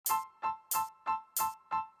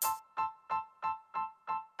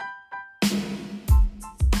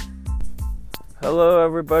Hello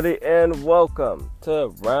everybody and welcome to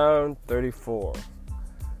round 34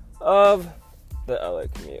 of the LA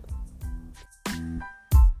Commute.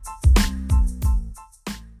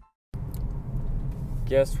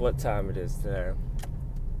 Guess what time it is today?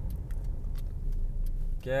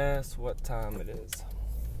 Guess what time it is?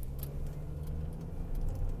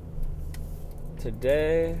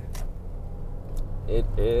 Today it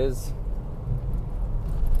is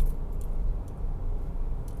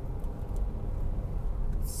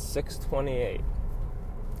 6:28.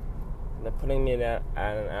 And they're putting me at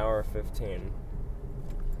an hour 15.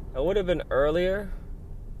 It would have been earlier,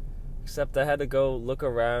 except I had to go look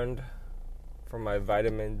around for my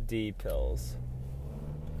vitamin D pills.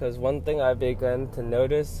 Because one thing I began to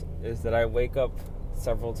notice is that I wake up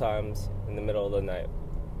several times in the middle of the night.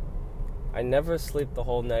 I never sleep the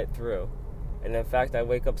whole night through. And in fact, I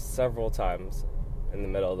wake up several times in the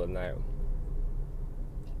middle of the night.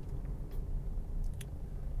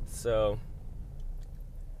 So,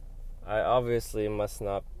 I obviously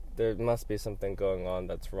there must be something going on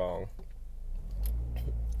that's wrong.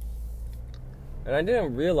 And I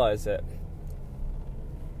didn't realize it,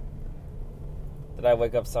 that I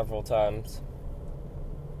wake up several times.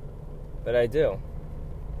 But I do.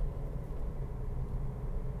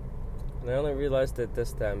 And I only realized it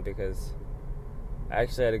this time because I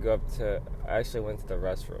actually went to the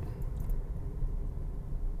restroom.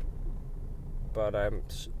 But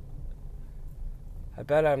I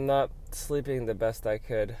bet I'm not sleeping the best I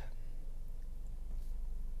could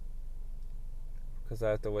because I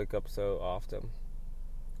have to wake up so often.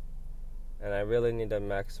 And I really need to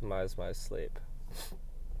maximize my sleep.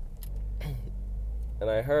 And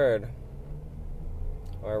I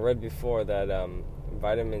read before that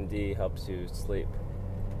vitamin D helps you sleep.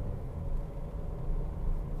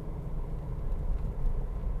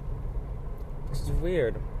 Which is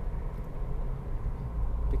weird.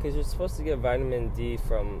 Because you're supposed to get vitamin D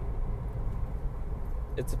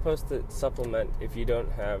it's supposed to supplement if you don't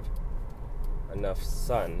have enough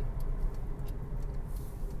sun.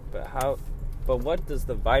 But what does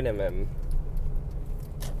the vitamin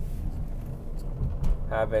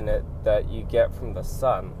have in it that you get from the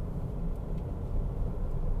sun?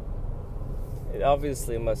 It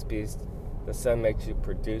obviously must be the sun makes you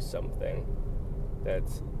produce something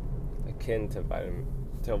that's akin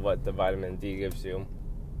to what the vitamin D gives you.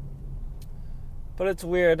 But it's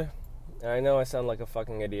weird. I know I sound like a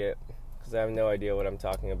fucking idiot because I have no idea what I'm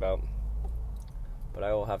talking about. But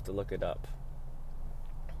I will have to look it up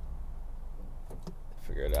to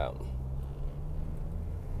figure it out.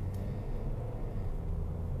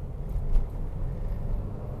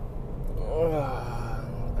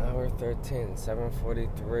 Hour 13,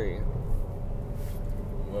 7:43.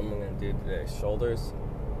 What am I going to do today? Shoulders?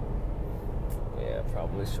 Yeah,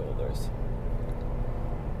 probably shoulders.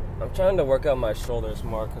 I'm trying to work out my shoulders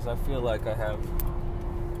more because I feel like I have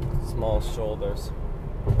small shoulders.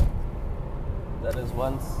 That's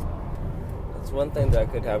one thing that I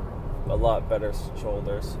could have a lot better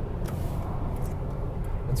shoulders.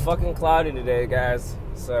 It's fucking cloudy today, guys.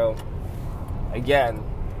 So, again,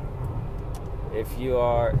 it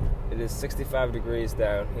is 65 degrees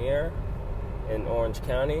down here in Orange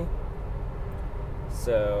County.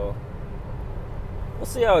 So, we'll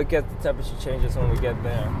see how the temperature changes when we get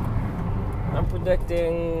there. I'm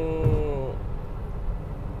predicting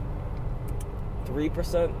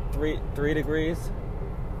 3 degrees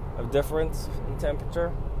of difference in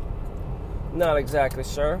temperature. Not exactly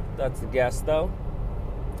sure. That's the guess, though.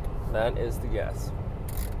 That is the guess.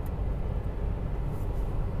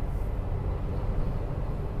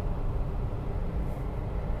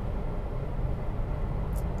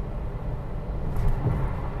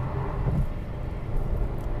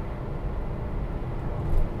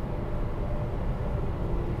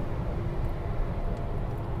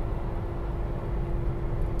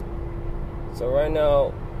 So right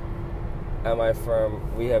now, at my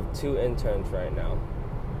firm, we have 2 interns right now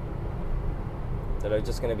that are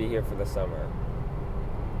just going to be here for the summer.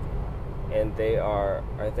 And they are,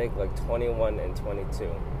 I think, like 21 and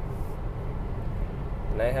 22.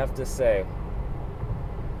 And I have to say,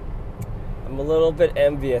 I'm a little bit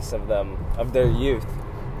envious of them, of their youth.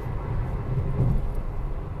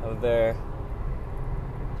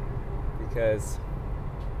 Because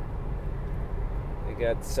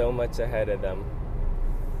got so much ahead of them.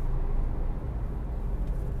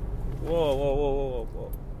 Whoa.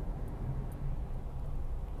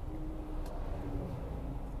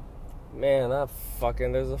 Man,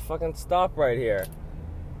 there's a fucking stop right here.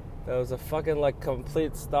 That was a fucking,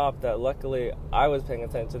 complete stop that luckily I was paying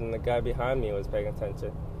attention and the guy behind me was paying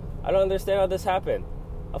attention. I don't understand how this happened.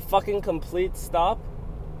 A fucking complete stop?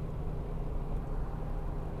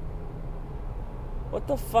 What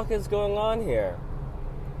the fuck is going on here?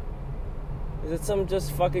 Is it some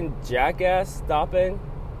just fucking jackass stopping?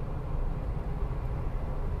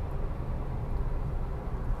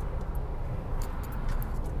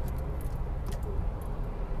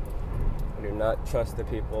 I do not trust the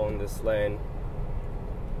people in this lane.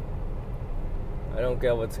 I don't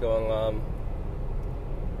get what's going on,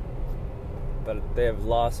 but they have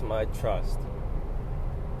lost my trust.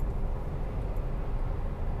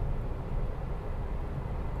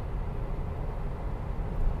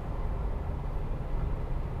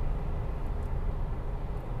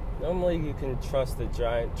 Normally you can trust the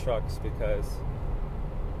giant trucks because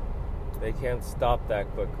they can't stop that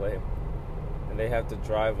quickly and they have to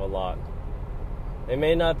drive a lot. They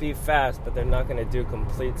may not be fast, but they're not going to do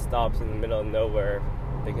complete stops in the middle of nowhere.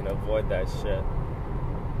 They can avoid that shit.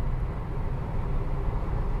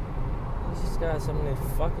 These guys are so many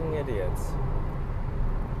fucking idiots.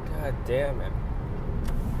 God damn it.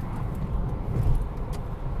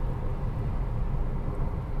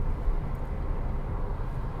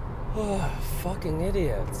 Fucking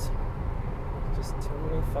idiots. Just too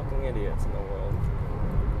many fucking idiots in the world.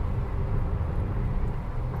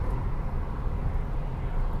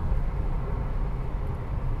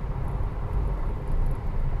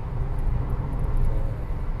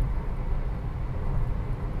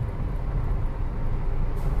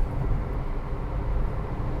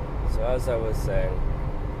 So as I was saying,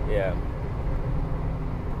 yeah.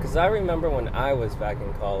 Because I remember when I was back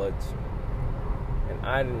in college, and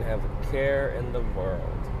I didn't have a care in the world.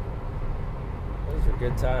 Those were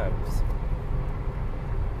good times.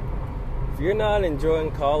 If you're not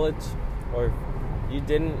enjoying college, or if you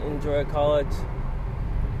didn't enjoy college,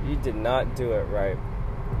 you did not do it right.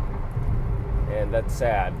 And that's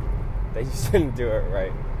sad that you didn't do it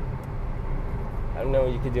right. I don't know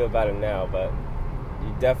what you could do about it now, but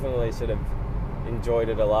you definitely should have enjoyed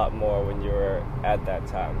it a lot more when you were at that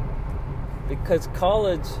time. Because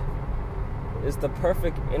college is the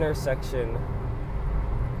perfect intersection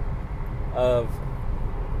of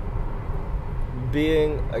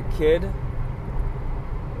being a kid,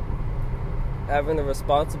 having the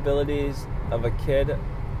responsibilities of a kid,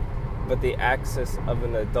 but the access of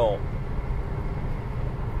an adult.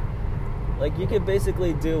 Like, you could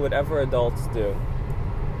basically do whatever adults do.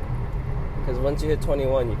 Because once you hit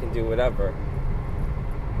 21, you can do whatever.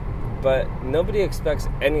 But nobody expects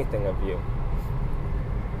anything of you.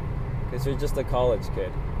 Because you're just a college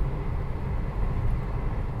kid.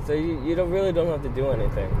 So you don't have to do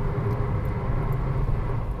anything.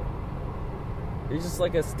 You're just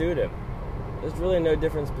like a student. There's really no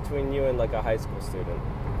difference between you and like a high school student.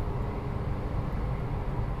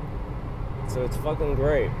 So it's fucking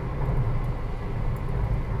great.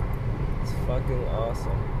 It's fucking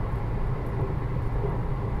awesome.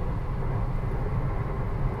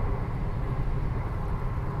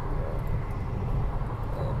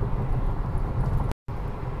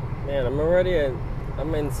 Man,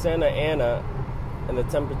 I'm in Santa Ana, and the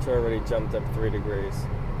temperature already jumped up 3 degrees.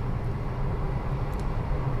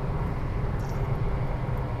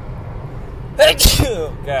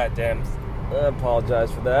 God damn. I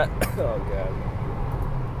apologize for that. Oh, God.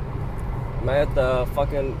 Am I at the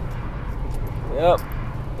fucking... Yep.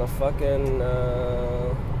 The fucking,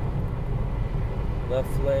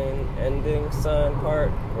 left lane ending sign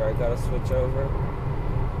part where I gotta switch over?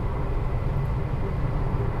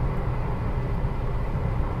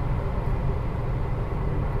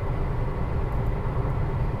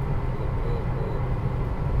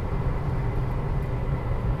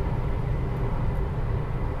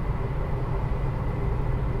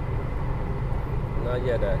 Not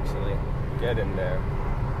yet, actually. Get in there.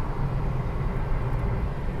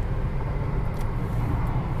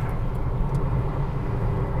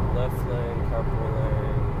 Left lane, carpool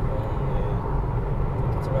lane, only.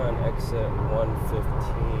 It's around exit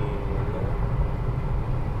 115.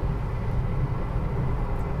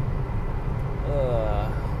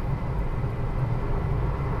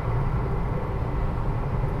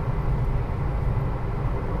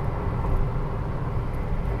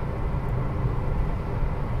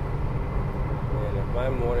 My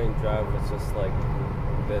morning drive was just like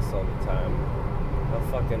this all the time. How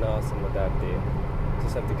fucking awesome would that be?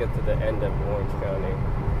 Just have to get to the end of Orange County.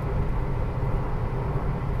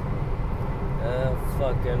 How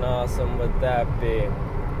fucking awesome would that be?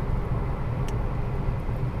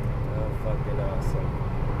 How fucking awesome.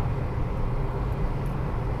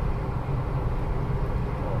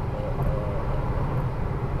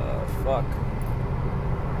 Fuck.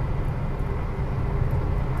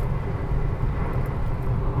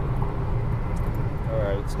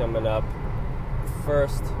 research coming up.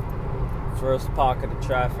 First pocket of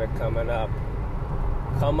traffic coming up.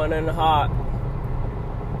 Coming in hot.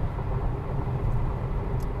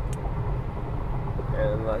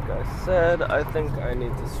 And like I said, I think I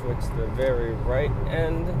need to switch the very right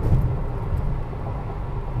end,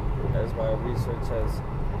 as my research has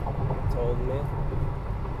told me.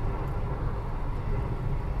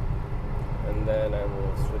 And then I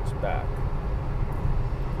will switch back.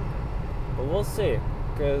 But we'll see,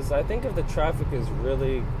 because I think if the traffic is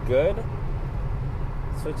really good,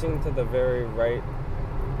 switching to the very right,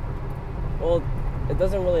 well, it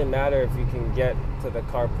doesn't really matter if you can get to the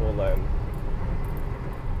carpool lane.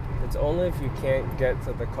 It's only if you can't get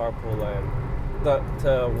to the carpool lane,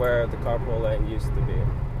 to where the carpool lane used to be.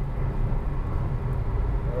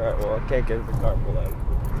 Alright, well, I can't get to the carpool lane.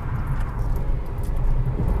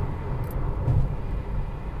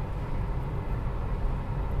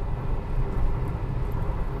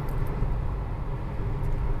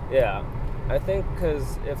 Yeah, I think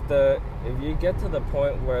because if you get to the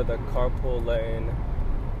point where the carpool lane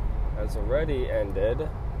has already ended.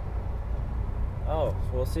 Oh, so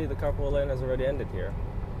we'll see the carpool lane has already ended here.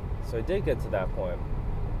 So I did get to that point.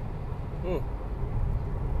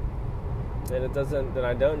 Then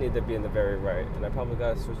I don't need to be in the very right, and I probably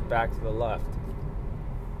gotta switch back to the left.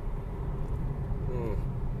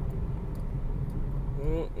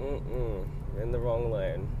 In the wrong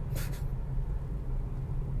lane.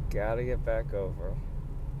 Gotta get back over.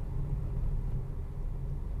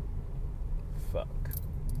 Fuck.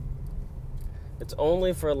 It's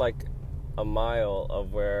only for like a mile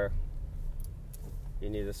of where you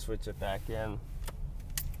need to switch it back in.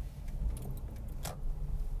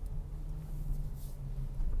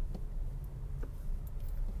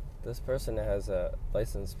 This person has a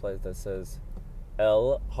license plate that says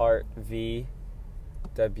L Hart V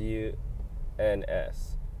W N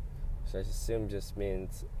S, which I assume just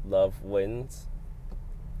means love wins.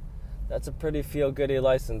 That's a pretty feel-goody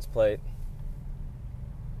license plate.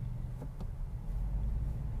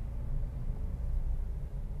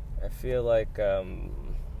 I feel like, man,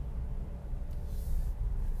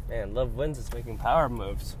 Love Wins is making power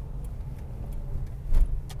moves.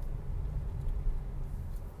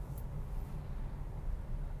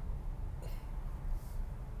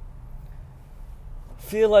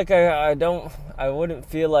 Feel like I wouldn't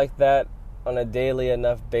feel like that on a daily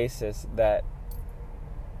enough basis that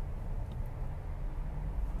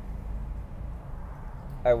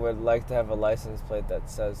I would like to have a license plate that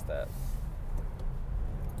says that.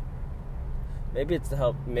 Maybe it's to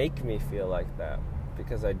help make me feel like that,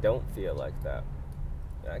 because I don't feel like that.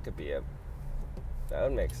 That could be it. That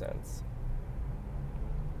would make sense.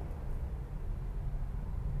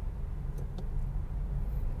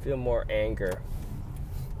 Feel more anger.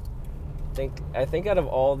 I think out of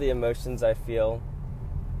all the emotions I feel,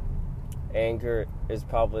 anger is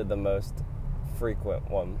probably the most frequent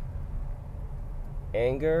one.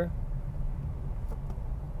 Anger.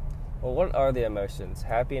 Well, what are the emotions?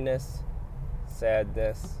 Happiness,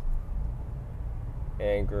 sadness,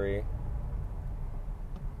 angry.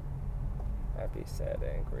 Happy, sad,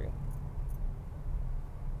 angry.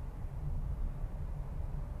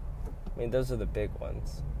 I mean, those are the big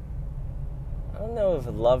ones. I don't know if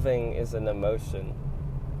loving is an emotion.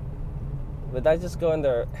 Would I just go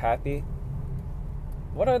under happy?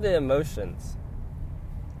 What are the emotions?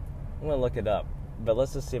 I'm going to look it up, but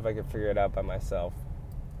let's just see if I can figure it out by myself.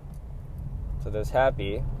 So there's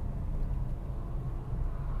happy,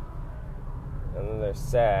 and then there's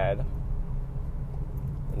sad,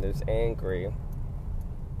 and there's angry.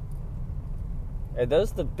 Are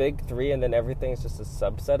those the big three, and then everything's just a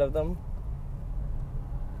subset of them?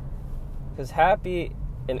 Because happy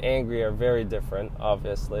and angry are very different,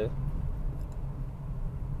 obviously.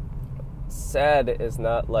 Sad is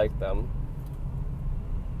not like them.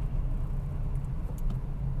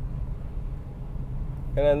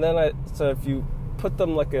 And then so if you put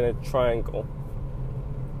them like in a triangle,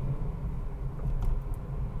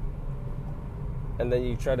 and then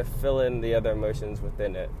you try to fill in the other emotions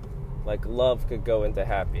within it, like love could go into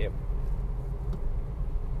happy.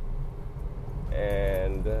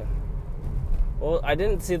 And well, I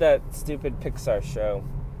didn't see that stupid Pixar show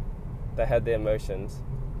that had the emotions.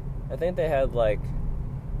 I think they had like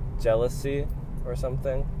jealousy or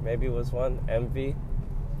something. Maybe it was one. Envy.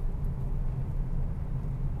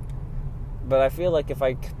 But I feel like if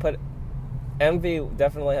I put envy,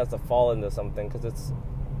 definitely has to fall into something, because it's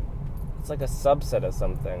like a subset of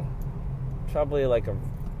something. Probably like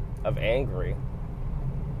of angry.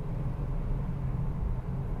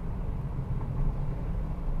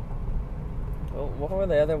 Well, what were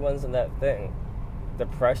the other ones in that thing?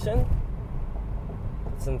 depression.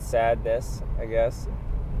 It's in sadness, I guess.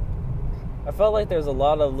 I felt like there's a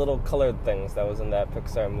lot of little colored things that was in that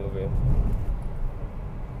Pixar movie.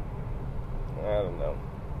 I don't know.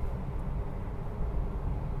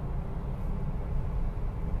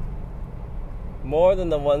 More than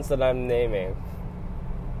the ones that I'm naming.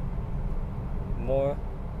 More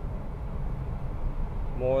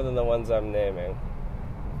than the ones I'm naming.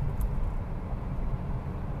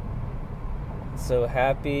 So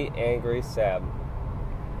happy, angry, sad.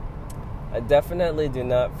 I definitely do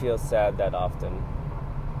not feel sad that often,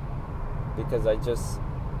 because I just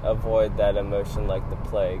avoid that emotion like the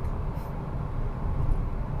plague.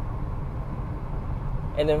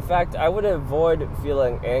 And in fact, I would avoid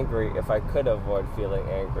feeling angry if I could avoid feeling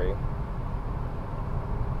angry.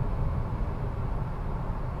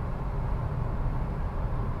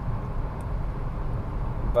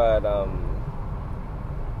 But,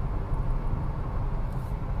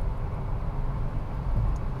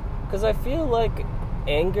 because I feel like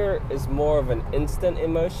anger is more of an instant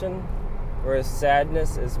emotion, whereas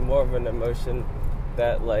sadness is more of an emotion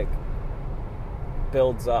that, like,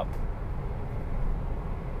 builds up.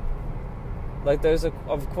 Like, there's,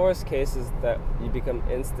 of course, cases that you become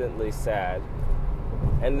instantly sad.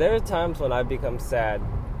 And there are times when I become sad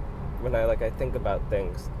when I think about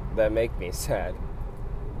things that make me sad.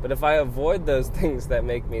 But if I avoid those things that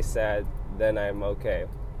make me sad, then I'm okay.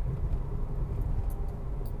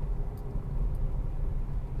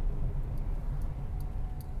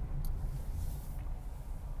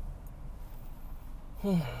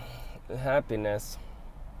 Happiness.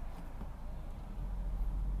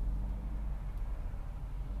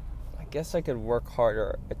 I guess I could work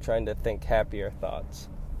harder at trying to think happier thoughts.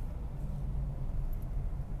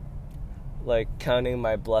 Like counting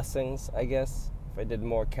my blessings, I guess. If I did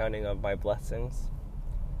more counting of my blessings.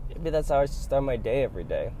 Maybe that's how I should start my day every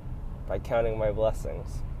day. By counting my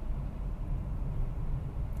blessings.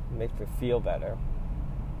 It makes me feel better.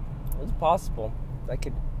 It's possible. That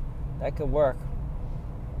could work.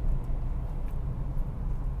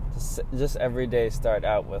 Just every day start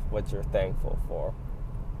out with what you're thankful for.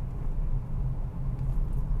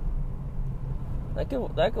 That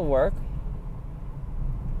could work.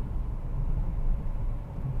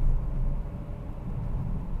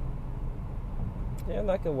 Yeah,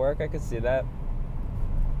 that could work. I could see that.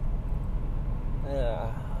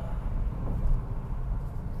 Yeah.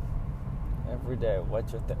 Every day,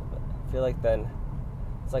 what you're I feel like then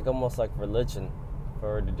it's like almost like religion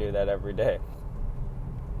for her to do that every day.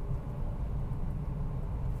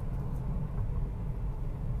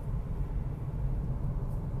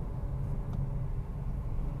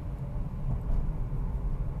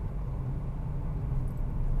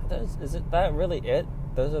 Is it that really it?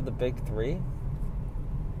 Those are the big three?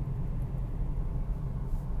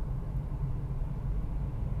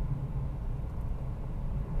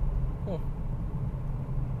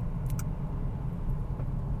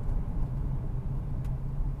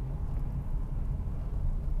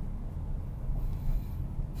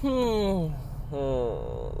 Hmm.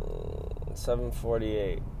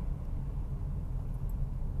 7:48.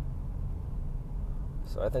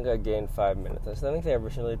 So I think I gained 5 minutes. I think they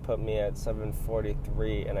originally put me at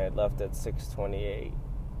 7:43 and I left at 6:28.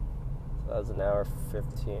 So that was an hour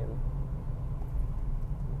 15.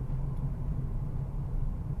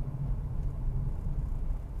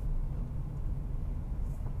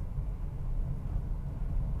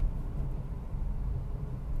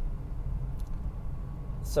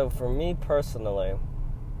 So for me personally,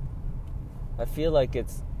 I feel like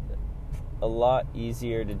it's a lot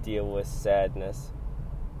easier to deal with sadness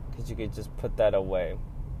because you could just put that away.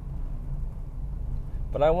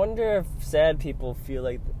 But I wonder if sad people feel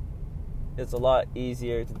like it's a lot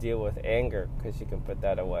easier to deal with anger because you can put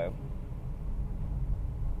that away.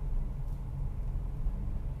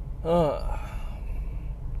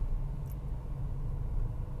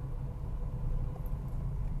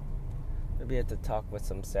 Maybe I have to talk with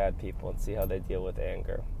some sad people and see how they deal with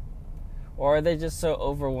anger. Or are they just so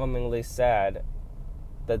overwhelmingly sad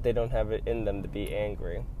that they don't have it in them to be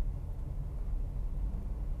angry?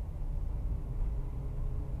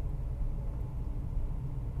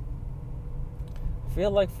 I feel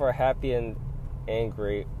like for happy and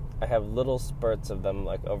angry, I have little spurts of them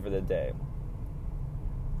over the day.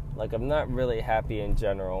 I'm not really happy in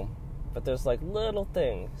general, but there's little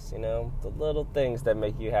things, the little things that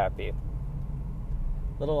make you happy.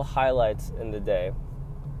 Little highlights in the day.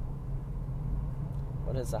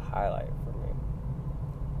 What is a highlight for me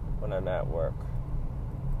when I'm at work?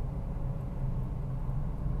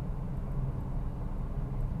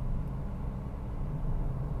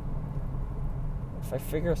 if I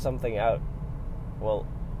figure something out, well,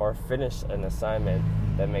 or finish an assignment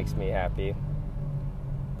that makes me happy.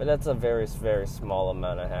 But that's a very, very small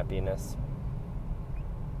amount of happiness.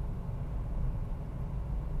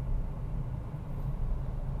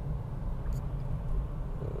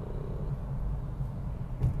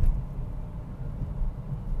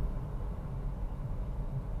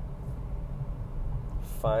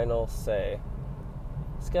 Final say.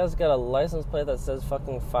 This guy's got a license plate that says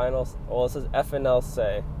fucking final. Well, it says FNL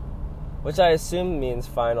say, which I assume means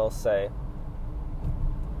final say.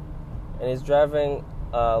 And he's driving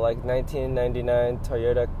like 1999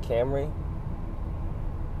 Toyota Camry.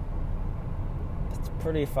 It's a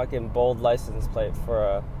pretty fucking bold license plate for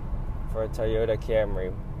a Toyota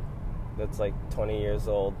Camry that's like 20 years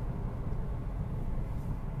old.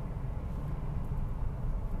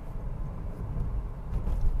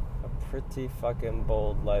 Pretty fucking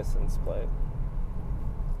bold license plate.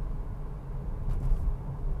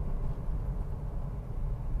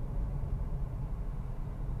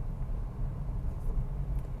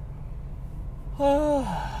 It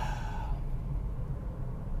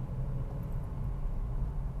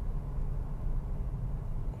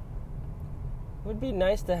would be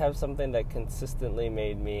nice to have something that consistently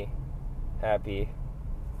made me happy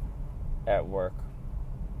at work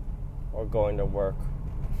or going to work.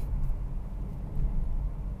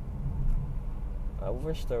 I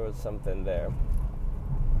wish there was something there.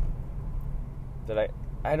 That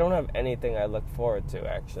I don't have anything I look forward to,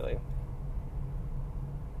 actually.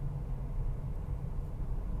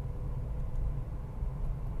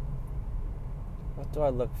 What do I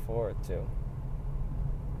look forward to?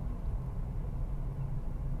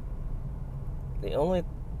 The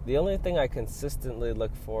only thing I consistently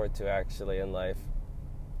look forward to, actually, in life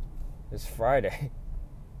is Friday.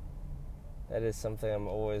 That is something I'm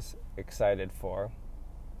always excited for.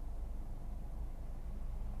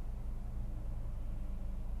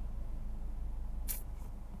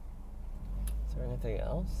 Is there anything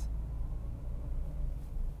else?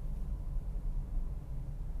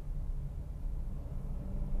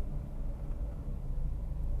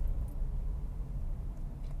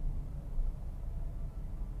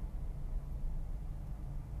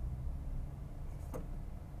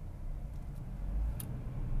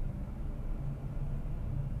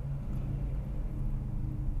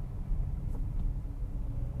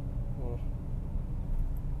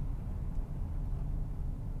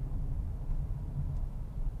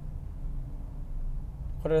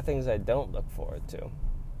 What are things I don't look forward to?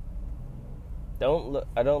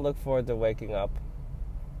 I don't look forward to waking up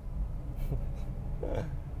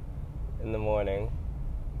in the morning.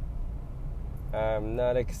 I'm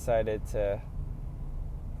not excited to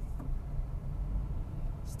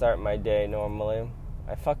start my day normally.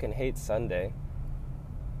 I fucking hate Sunday.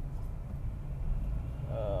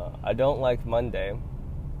 I don't like Monday.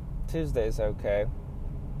 Tuesday's okay.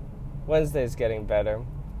 Wednesday's getting better.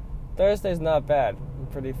 Thursday's not bad.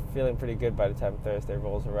 I'm feeling pretty good by the time Thursday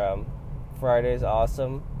rolls around. Friday's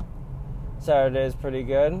awesome. Saturday's pretty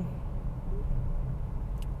good.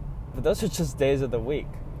 But those are just days of the week.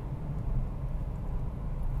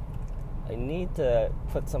 I need to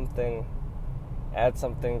add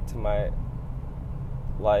something to my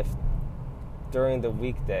life during the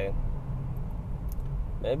weekday.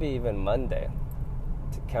 Maybe even Monday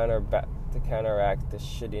to counteract the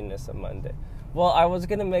shittiness of Monday. Well, I was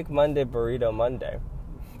going to make Monday Burrito Monday,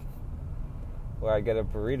 where I get a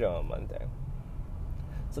burrito on Monday.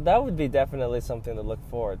 So that would be definitely something to look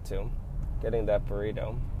forward to, getting that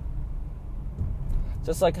burrito.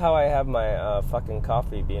 Just like how I have my fucking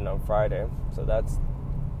coffee bean on Friday. So that's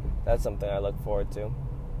something I look forward to.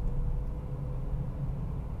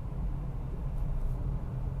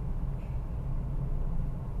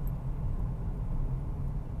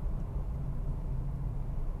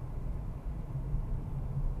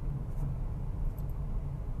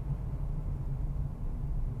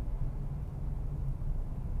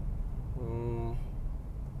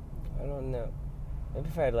 I don't know. Maybe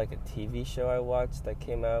if I had like a TV show I watched that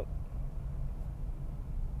came out.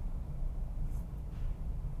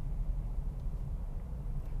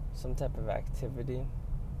 Some type of activity.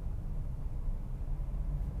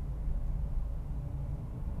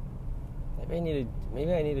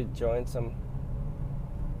 Maybe I need to join some.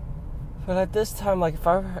 But at this time, like if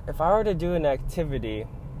I were to do an activity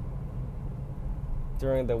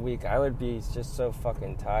during the week, I would be just so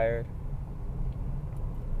fucking tired.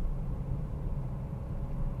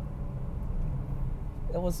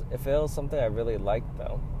 If it was something I really liked,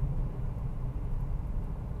 though.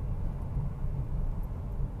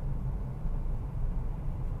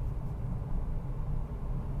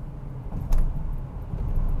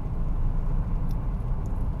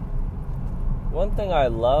 something I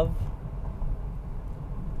love,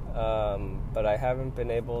 but I haven't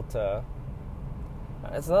been able to.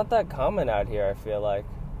 It's not that common out here, I feel like.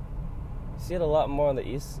 You see it a lot more on the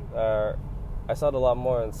east. I saw it a lot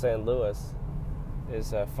more in St. Louis.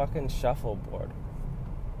 Is a fucking shuffleboard.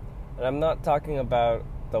 And I'm not talking about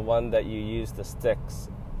the one that you use the sticks.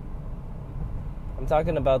 I'm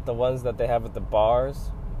talking about the ones that they have at the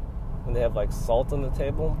bars when they have like salt on the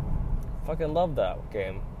table. Fucking love that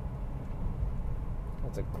game.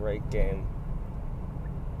 It's a great game.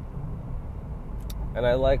 And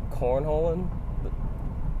I like cornholing,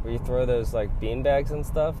 where you throw those like beanbags and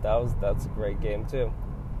stuff. That's a great game too.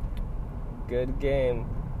 Good game.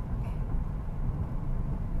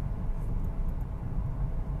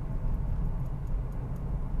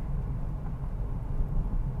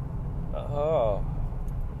 Oh,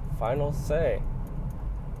 final say.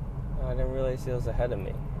 Oh, I didn't realize he was ahead of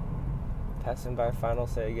me. Passing by final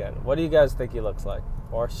say again. What do you guys think he looks like?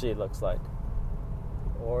 Or she looks like?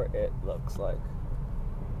 Or it looks like?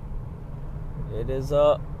 It is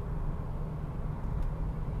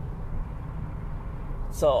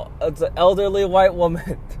it's an elderly white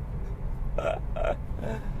woman.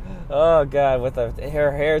 Oh God, with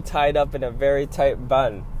her hair tied up in a very tight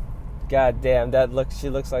bun. God damn, she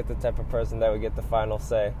looks like the type of person that would get the final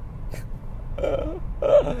say.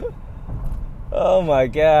 Oh my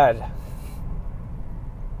God.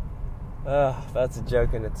 That's a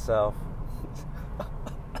joke in itself.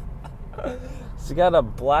 She got a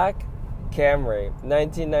black Camry,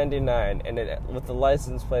 1999, and with the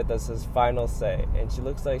license plate that says final say. And she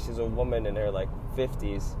looks like she's a woman in her like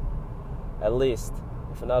 50s, at least,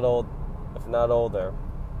 if not older.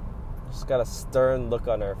 She's got a stern look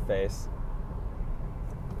on her face.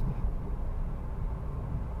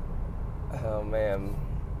 Oh man.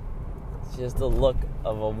 She has the look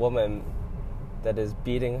of a woman that is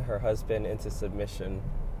beating her husband into submission.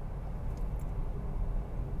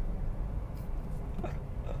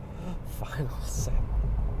 Final say.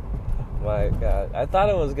 My God. I thought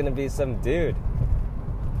it was going to be some dude.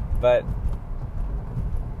 But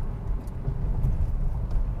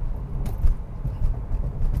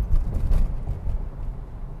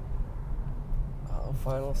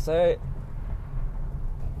final say.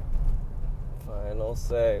 Final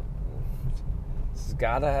say. She's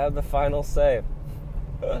gotta have the final say.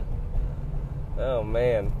 Oh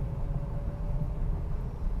man.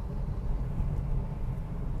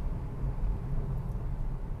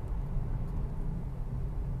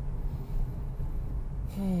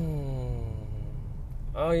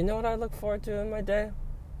 Oh, you know what I look forward to in my day?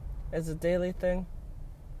 As a daily thing?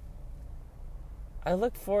 I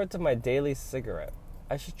look forward to my daily cigarette.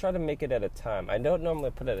 I should try to make it at a time. I don't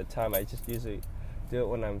normally put it at a time. I just usually do it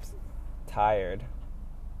when I'm tired.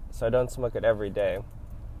 So I don't smoke it every day.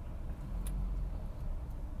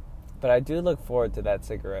 But I do look forward to that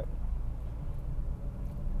cigarette.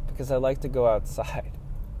 Because I like to go outside.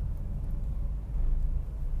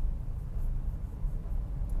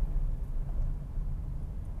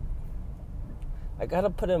 I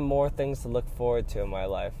gotta put in more things to look forward to in my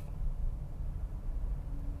life.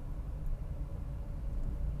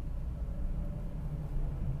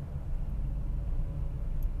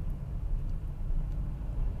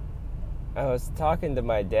 I was talking to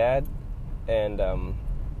my dad, and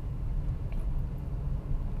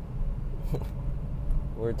we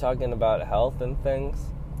were talking about health and things,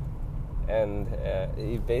 and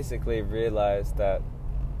he basically realized that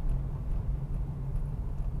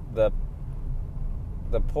the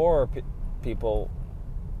poorer people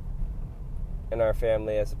in our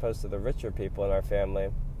family, as opposed to the richer people in our family,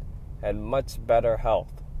 had much better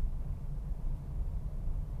health.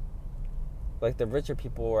 Like, the richer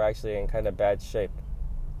people were actually in kind of bad shape.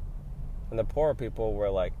 And the poorer people were,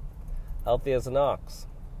 like, healthy as an ox.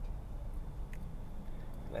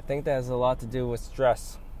 And I think that has a lot to do with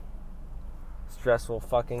stress. Stress will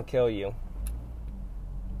fucking kill you.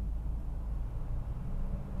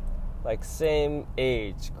 Like, same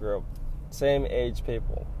age group. Same age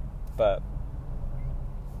people. But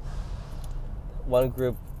one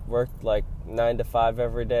group worked, like, 9 to 5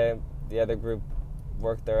 every day. The other group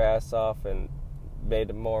worked their ass off and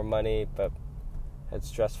made more money, but had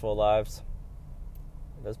stressful lives.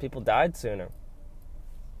 Those people died sooner.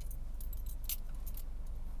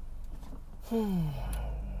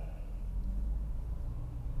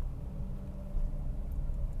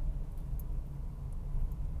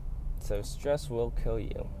 So stress will kill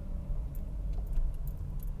you.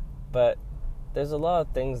 But there's a lot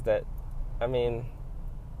of things that, I mean,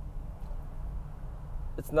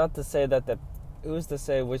 it's not to say that who's to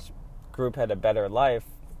say which group had a better life?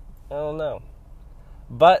 I don't know.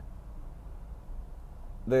 But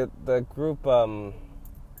the group, the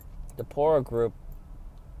poorer group,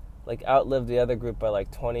 like, outlived the other group by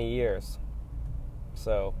like 20 years.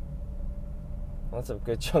 So that's a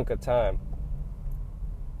good chunk of time.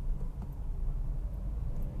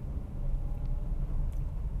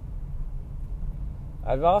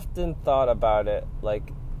 I've often thought about it,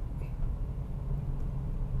 like,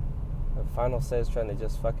 the Final Say is trying to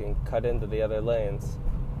just fucking cut into the other lanes.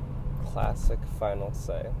 Classic Final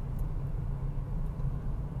Say.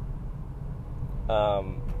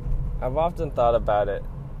 I've often thought about it,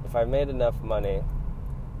 if I made enough money.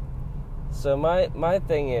 So my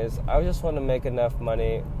thing is, I just want to make enough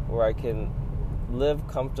money where I can live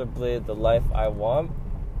comfortably the life I want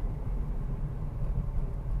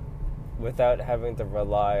without having to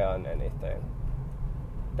rely on anything.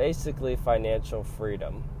 Basically, financial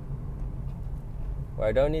freedom. Where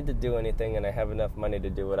I don't need to do anything and I have enough money to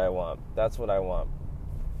do what I want. That's what I want.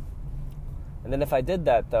 And then if I did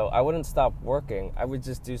that, though, I wouldn't stop working. I would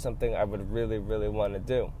just do something I would really, really want to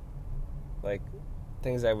do. Like,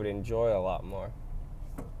 things I would enjoy a lot more.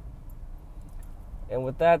 And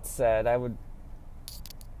with that said, I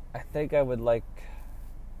think I would like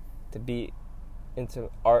to be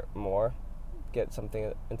into art more. Get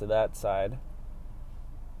something into that side.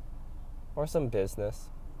 Or some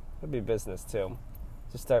business. Could be business, too.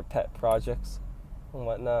 Just start pet projects and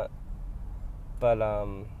whatnot.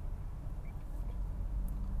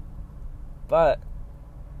 But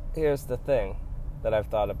here's the thing that I've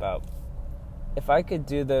thought about. If I could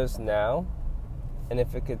do those now, and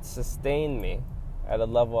if it could sustain me at a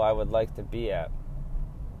level I would like to be at,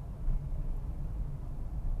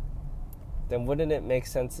 then wouldn't it make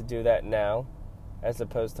sense to do that now as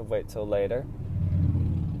opposed to wait till later?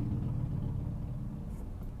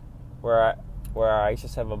 Where I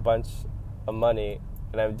just have a bunch of money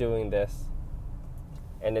and I'm doing this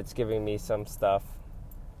and it's giving me some stuff.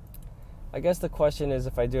 I guess the question is,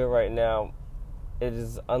 if I do it right now, it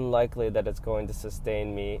is unlikely that it's going to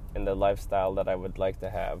sustain me in the lifestyle that I would like to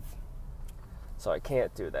have. So I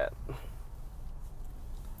can't do that.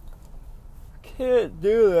 Can't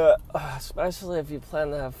do that. Especially if you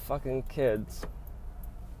plan to have fucking kids.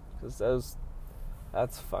 Because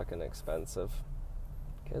that's fucking expensive.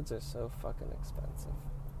 Kids are so fucking expensive.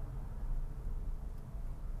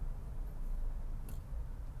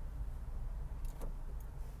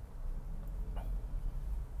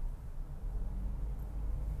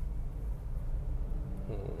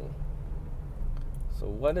 So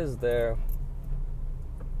what is there?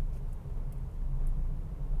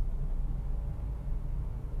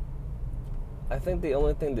 I think the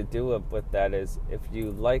only thing to do with that is if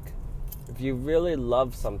you really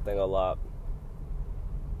love something a lot,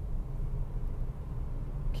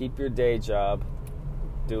 keep your day job,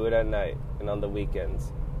 do it at night and on the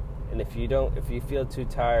weekends. And if you feel too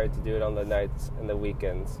tired to do it on the nights and the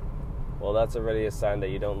weekends, well, that's already a sign that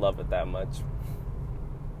you don't love it that much.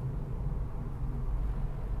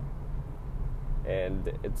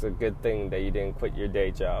 And it's a good thing that you didn't quit your day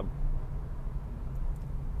job.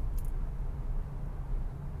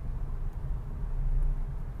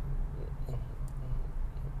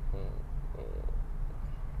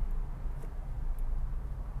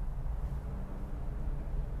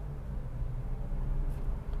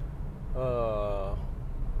 Oh,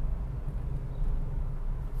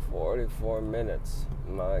 44 minutes.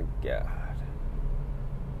 My God.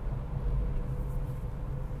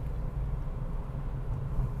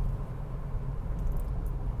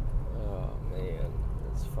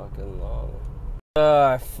 Fucking long.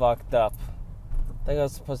 I fucked up. I think I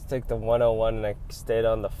was supposed to take the 101 and I stayed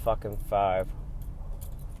on the fucking 5.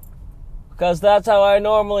 Because that's how I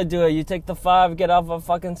normally do it. You take the 5, get off on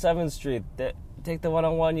fucking 7th Street. Take the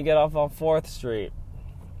 101, you get off on 4th Street.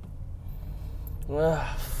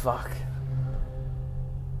 Ugh, fuck.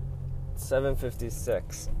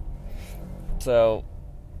 7:56. So,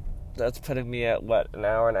 that's putting me at, what, an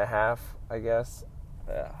hour and a half, I guess?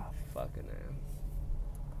 Fucking hell.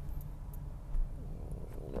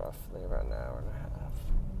 Roughly around an hour and a half.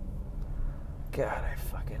 God, I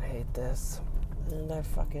fucking hate this. And I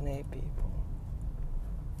fucking hate people.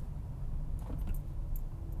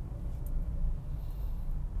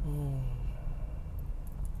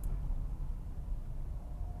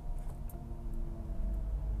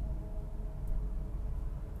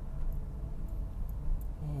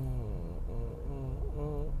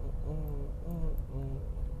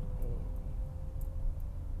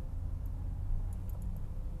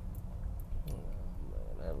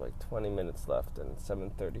 I have like 20 minutes left and it's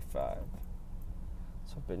 7:35.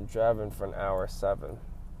 So I've been driving for an hour 7. It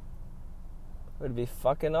would be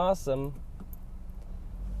fucking awesome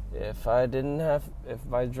If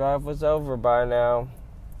my drive was over by now.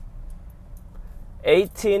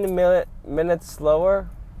 18 minutes slower?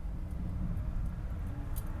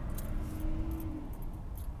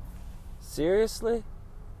 Seriously?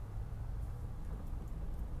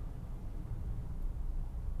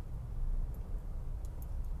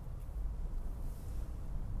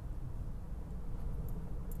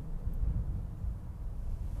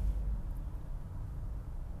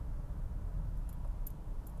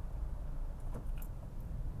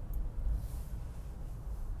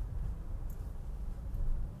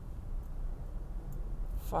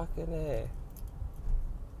 Fucking A.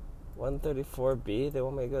 134B? They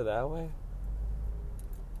want me to go that way?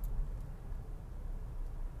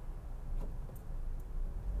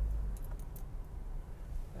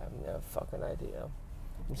 I have no fucking idea.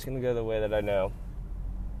 I'm just gonna go the way that I know.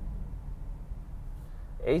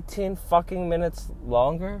 18 fucking minutes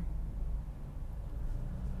longer?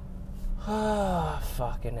 Ah,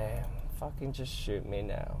 fucking A. Fucking just shoot me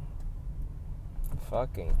now.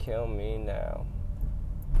 Fucking kill me now.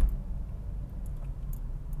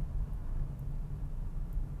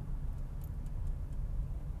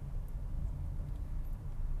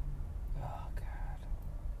 Oh, God.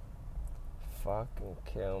 Fucking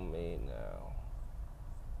kill me now.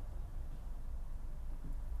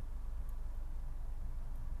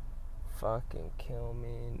 Fucking kill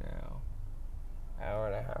me now. Hour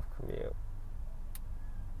and a half commute.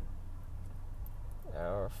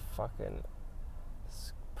 Hour fucking.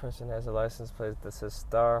 This person has a license plate that says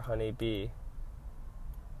Star Honeybee.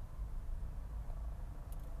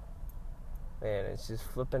 Man, and she's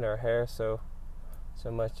flipping her hair so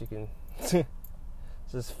much you can.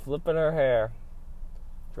 Just flipping her hair.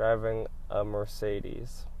 Driving a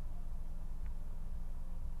Mercedes.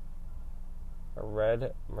 A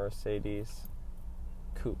red Mercedes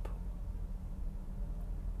coupe.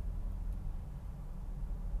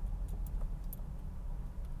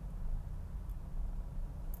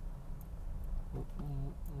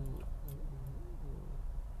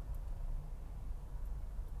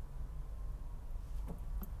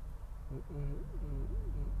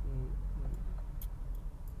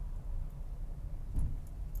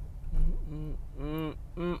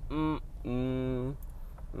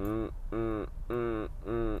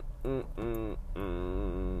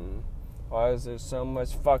 Why is there so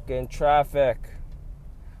much fucking traffic?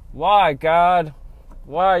 Why, God?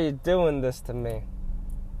 Why are you doing this to me?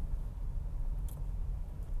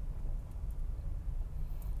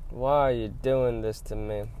 Why are you doing this to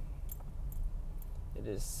me? It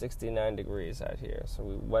is 69 degrees out here, so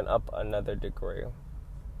we went up another degree.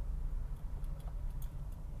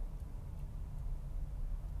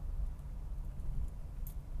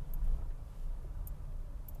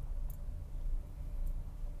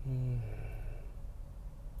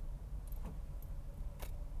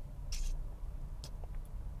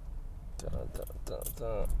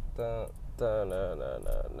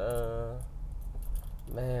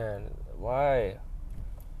 Man, why?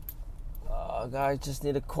 Oh, guys, just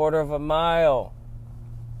need a quarter of a mile.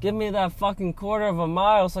 Give me that fucking quarter of a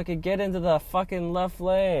mile so I could get into the fucking left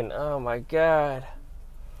lane. Oh my God.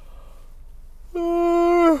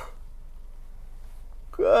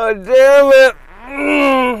 God damn it.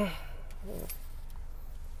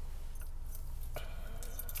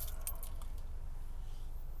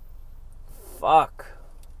 Fuck.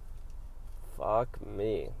 Fuck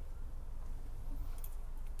me.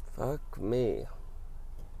 Fuck me.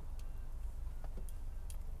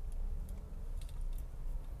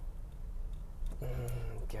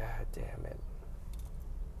 God damn it.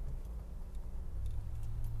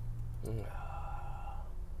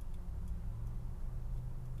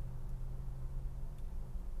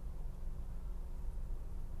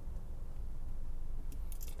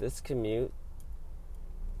 This commute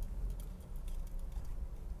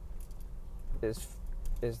is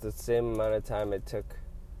the same amount of time it took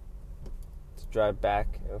to drive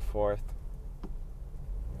back and forth.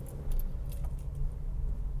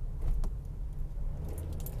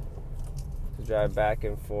 To drive back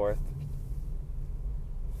and forth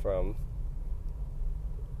from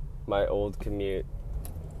my old commute.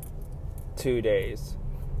 2 days.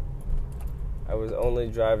 I was only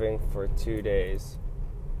driving for 2 days.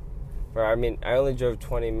 I only drove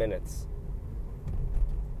 20 minutes.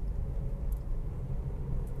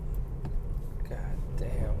 God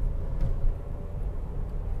damn.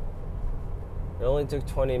 It only took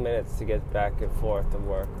 20 minutes to get back and forth to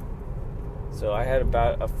work. So I had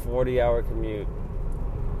about a 40-hour commute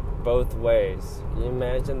both ways. Can you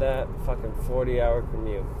imagine that? Fucking 40-hour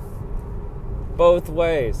commute. Both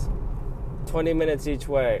ways. 20 minutes each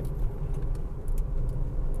way.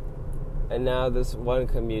 And now this one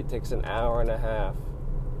commute takes an hour and a half.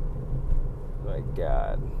 My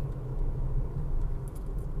God.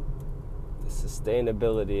 The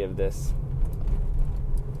sustainability of this.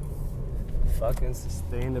 Fucking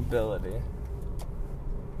sustainability.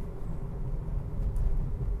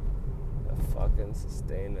 The fucking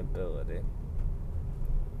sustainability.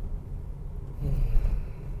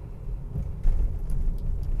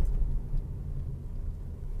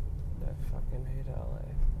 I fucking hate LA.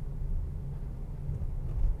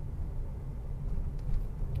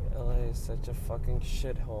 LA is such a fucking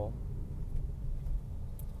shithole.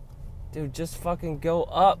 Dude, just fucking go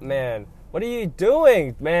up, man. What are you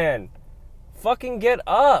doing, man? Fucking get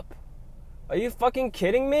up. Are you fucking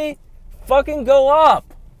kidding me? Fucking go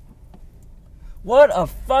up. What a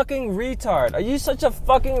fucking retard. Are you such a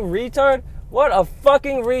fucking retard? What a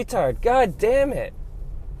fucking retard. God damn it.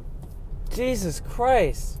 Jesus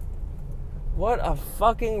Christ. What a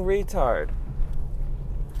fucking retard.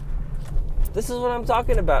 This is what I'm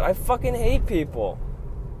talking about. I fucking hate people.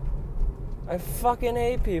 I fucking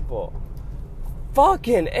hate people.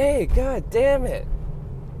 Fucking A. God damn it.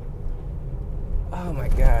 Oh my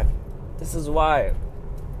God. This is why.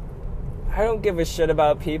 I don't give a shit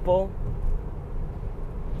about people.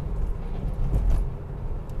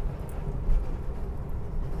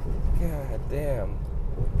 God damn.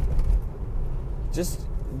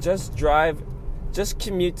 Just drive, just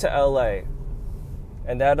commute to LA.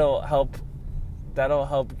 And that'll help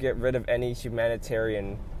get rid of any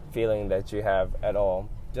humanitarian feeling that you have at all.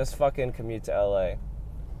 Just fucking commute to LA.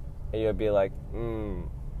 And you'll be like,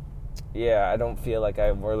 yeah, I don't feel like I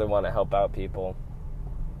really want to help out people.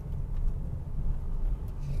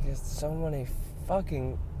 There's so many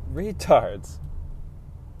fucking retards.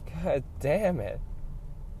 God damn it.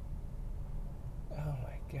 Oh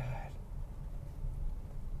my God.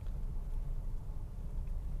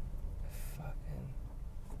 Fucking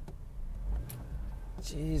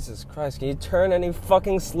Jesus Christ. Can you turn any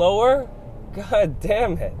fucking slower? God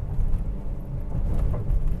damn it.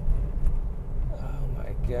 Oh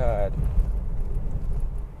my God.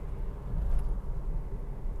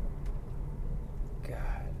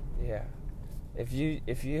 God, yeah. If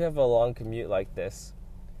you have a long commute like this,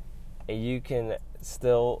 and you can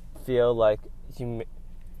still feel like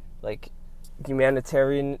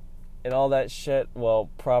humanitarian and all that shit, well,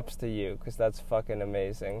 props to you, because that's fucking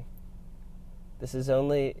amazing. This is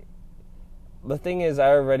only... The thing is, I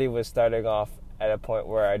already was starting off at a point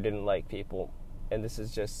where I didn't like people, and this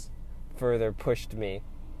has just further pushed me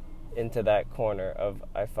into that corner of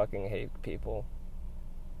I fucking hate people.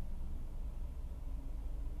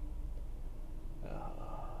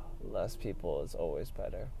 Less people is always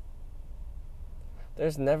better.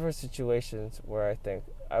 There's never situations where I think,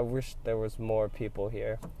 I wish there was more people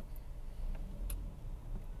here.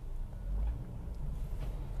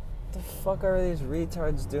 What the fuck are these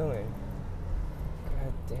retards doing?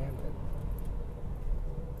 God damn it.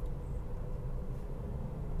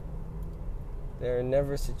 There are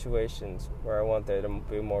never situations where I want there to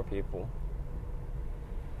be more people.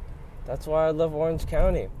 That's why I love Orange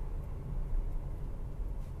County.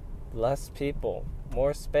 Less people,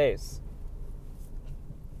 more space.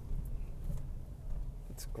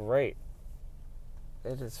 It's great.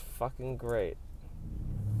 It is fucking great.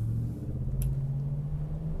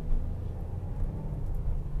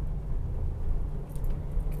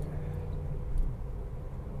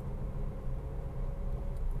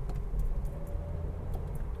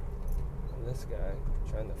 And this guy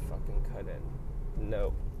trying to fucking cut in.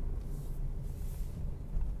 Nope.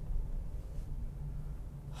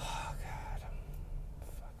 Oh God.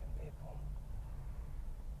 Fucking people.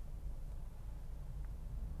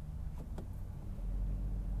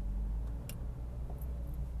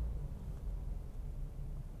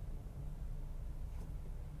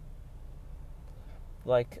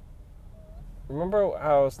 Like, remember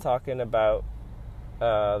how I was talking about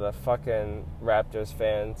the fucking Raptors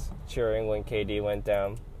fans cheering when KD went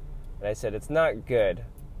down? And I said, it's not good,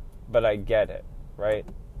 but I get it, right?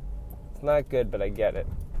 It's not good, but I get it.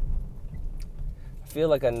 I feel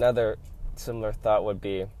like another similar thought would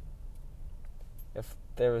be if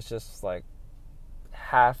there was just like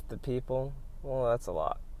half the people, well, that's a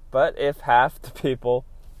lot. But if half the people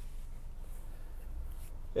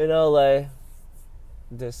in LA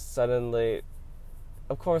just suddenly,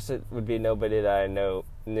 of course it would be nobody that I knew,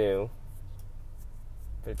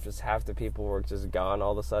 but if just half the people were just gone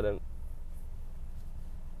all of a sudden,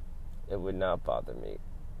 it would not bother me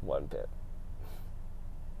one bit.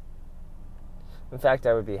 In fact,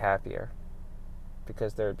 I would be happier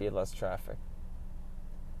because there would be less traffic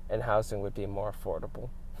and housing would be more affordable.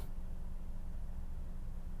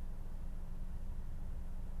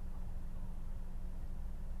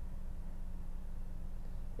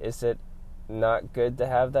 Is it not good to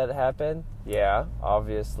have that happen? Yeah,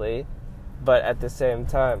 obviously. But at the same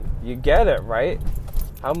time, you get it, right?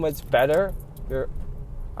 How much better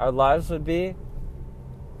our lives would be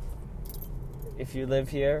if you live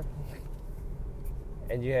here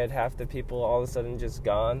and you had half the people all of a sudden just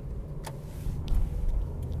gone.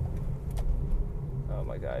 Oh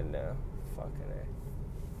my God, no. Fucking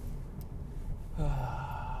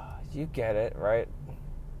A. You get it, right?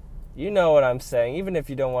 You know what I'm saying, even if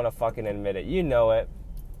you don't want to fucking admit it. You know it.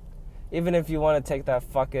 Even if you want to take that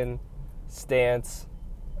fucking stance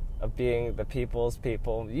of being the people's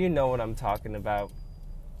people, you know what I'm talking about.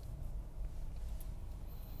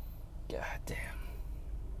 God damn.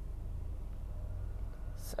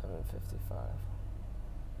 7:55.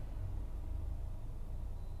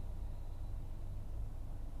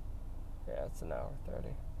 Yeah, it's an hour 30.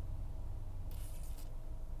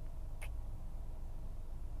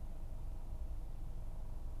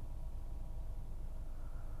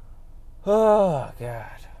 Oh,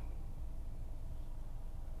 God.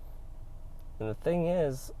 And the thing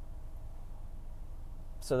is,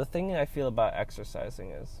 so the thing I feel about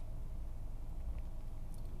exercising is,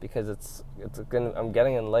 because I'm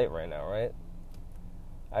getting in late right now, right?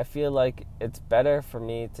 I feel like it's better for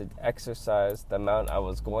me to exercise the amount I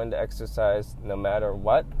was going to exercise no matter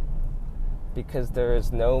what, because there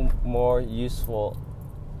is no more useful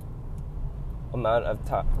amount of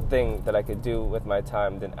thing that I could do with my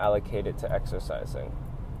time than allocate it to exercising.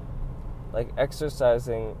 Like,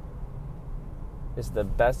 exercising is the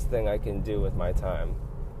best thing I can do with my time,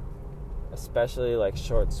 especially like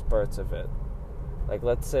short spurts of it. Like,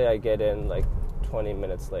 let's say I get in like 20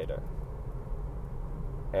 minutes later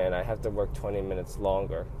and I have to work 20 minutes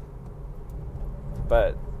longer,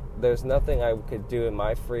 but there's nothing I could do in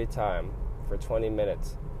my free time for 20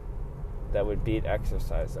 minutes that would beat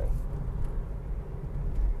exercising.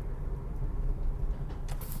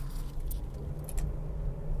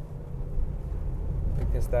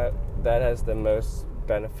 Because that has the most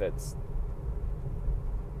benefits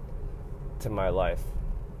to my life.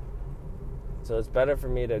 So it's better for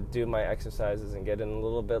me to do my exercises and get in a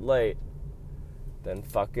little bit late than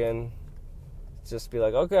fucking just be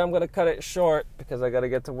like, okay, I'm going to cut it short because I got to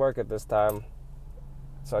get to work at this time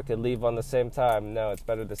so I could leave on the same time. No, it's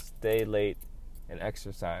better to stay late and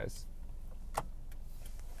exercise.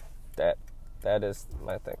 That is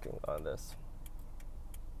my thinking on this.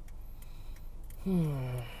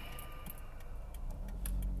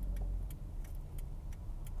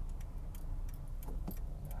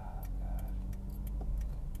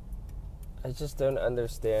 I just don't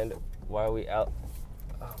understand why we oh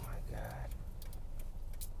my God.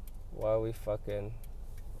 Why we fucking,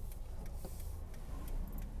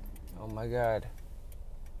 oh my God.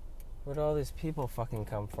 Where'd all these people fucking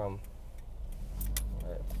come from?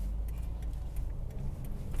 Right.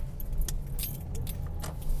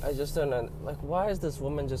 I just don't know. Like, why is this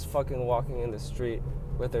woman just fucking walking in the street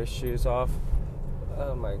with her shoes off?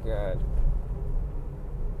 Oh my God.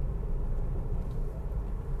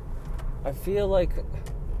 I feel like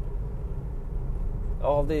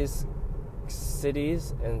all these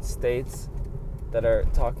cities and states that are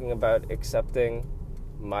talking about accepting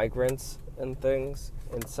migrants and things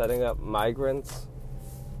and setting up migrants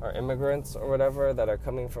or immigrants or whatever that are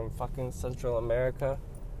coming from fucking Central America,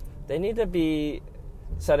 they need to be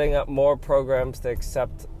setting up more programs to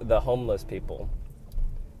accept the homeless people.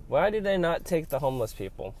 Why do they not take the homeless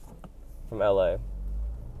people from LA?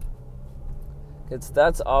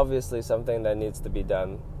 That's obviously something that needs to be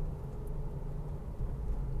done.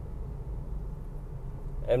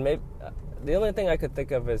 And maybe the only thing I could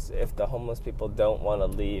think of is if the homeless people don't want to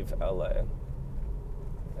leave LA.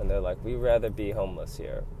 And they're like, we'd rather be homeless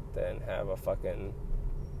here than have a fucking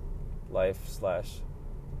life/job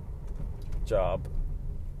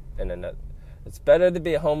in a. It's better to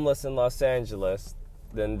be homeless in Los Angeles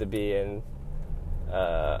than to be in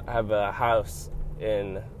have a house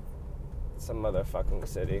in some other fucking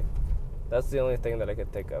city. That's the only thing that I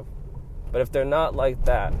could think of. But if they're not like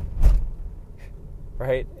that,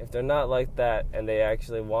 right? If they're not like that and they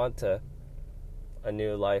actually want a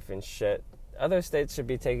new life and shit, other states should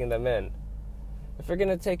be taking them in. If you're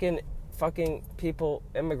gonna take in fucking people,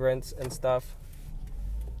 immigrants and stuff,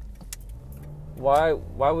 why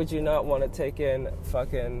would you not want to take in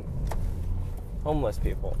fucking homeless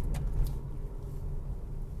people?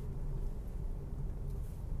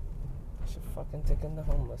 You should fucking take in the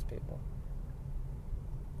homeless people.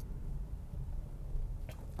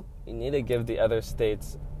 You need to give the other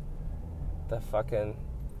states the fucking...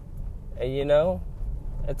 And you know,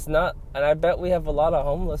 it's not... And I bet we have a lot of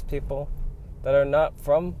homeless people that are not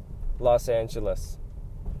from Los Angeles.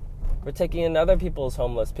 We're taking in other people's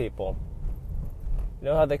homeless people. You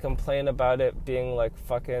know how they complain about it being like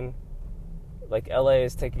fucking, like LA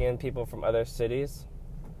is taking in people from other cities?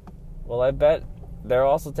 Well, I bet they're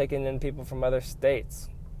also taking in people from other states.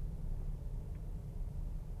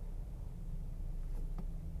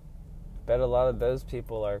 Bet a lot of those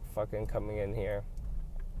people are fucking coming in here.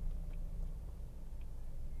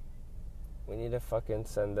 We need to fucking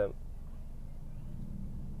send them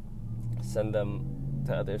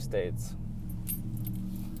to other states.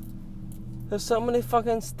 There's so many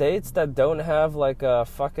fucking states that don't have like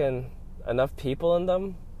fucking enough people in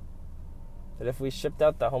them that if we shipped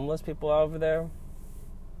out the homeless people over there,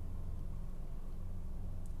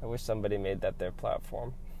 I wish somebody made that their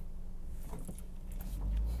platform.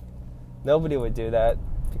 Nobody would do that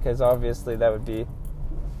because obviously that would be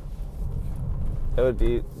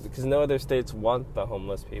because no other states want the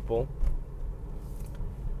homeless people.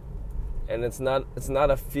 And it's not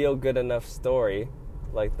a feel good enough story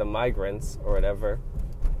like the migrants or whatever.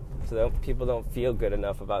 So people don't feel good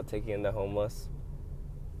enough about taking in the homeless.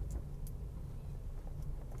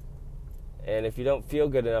 And if you don't feel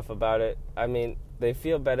good enough about it, I mean, they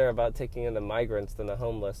feel better about taking in the migrants than the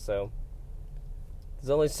homeless, so there's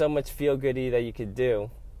only so much feel-goody that you could do.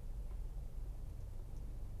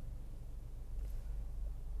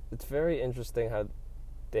 It's very interesting how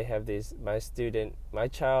they have these. My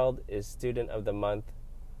child is student of the month,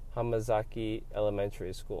 Hamazaki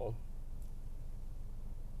Elementary School.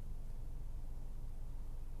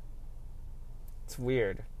 It's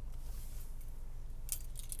weird.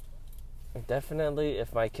 Definitely,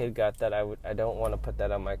 if my kid got that, I don't want to put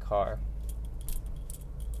that on my car.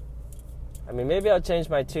 I mean, maybe I'll change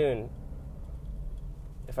my tune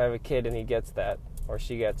if I have a kid and he gets that, or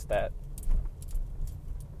she gets that.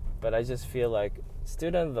 But I just feel like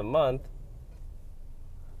student of the month,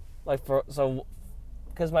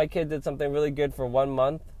 because my kid did something really good for 1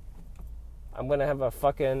 month, I'm going to have a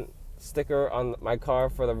fucking sticker on my car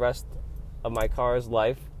for the rest of my car's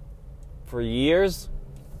life for years.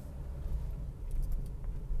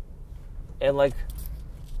 And like,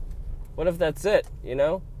 what if that's it, you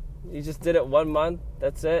know? You just did it 1 month,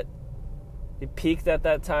 that's it. He peaked at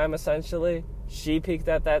that time, essentially. She peaked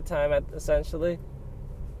at that time, essentially.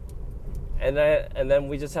 And then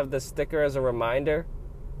we just have this sticker as a reminder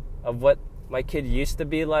of what my kid used to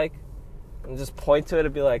be like. And just point to it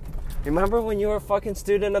and be like, remember when you were fucking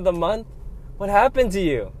student of the month? What happened to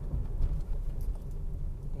you?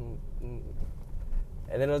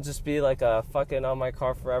 And then it'll just be like a fucking on my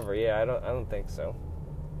car forever. Yeah, I don't think so.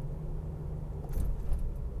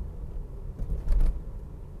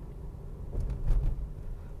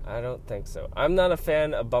 I don't think so. I'm not a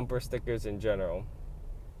fan of bumper stickers in general.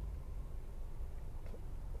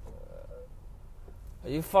 Are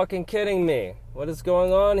you fucking kidding me? What is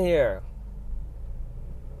going on here?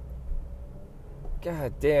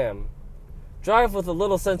 God damn. Drive with a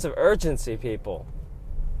little sense of urgency, people.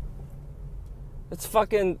 It's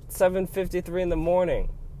fucking 7:53 in the morning.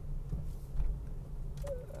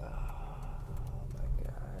 Oh my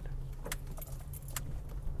god.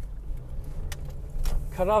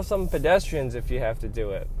 Cut off some pedestrians if you have to do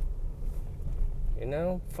it. You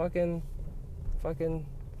know? Fucking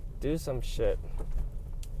do some shit.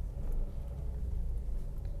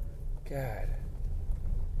 God.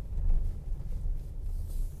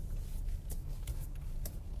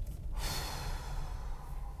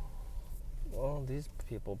 Well, these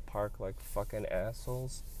people park like fucking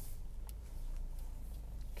assholes.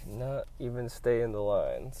 Cannot even stay in the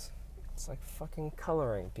lines. It's like fucking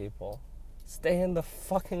coloring, people. Stay in the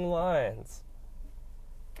fucking lines.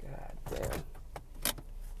 God damn.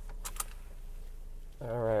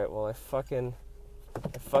 Alright, well I fucking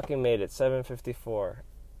made it. 7:54.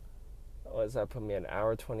 What does that put me, an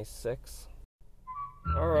hour 26?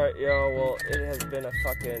 Alright, y'all, well, it has been a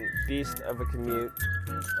fucking beast of a commute.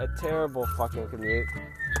 A terrible fucking commute.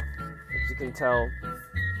 As you can tell,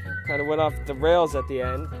 kind of went off the rails at the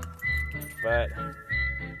end. But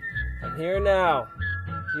I'm here now.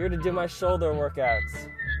 Here to do my shoulder workouts.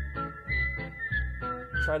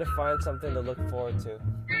 Try to find something to look forward to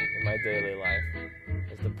in my daily life.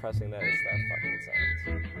 As depressing that fucking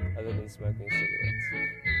sounds. Other than smoking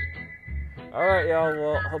cigarettes. Alright, y'all,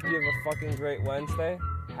 well, hope you have a fucking great Wednesday.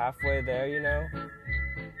 Halfway there, you know.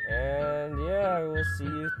 And yeah, I will see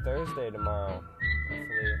you Thursday tomorrow.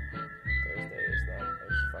 Hopefully, Thursday is not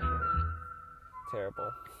as fucking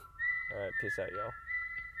terrible. Alright, peace out, y'all.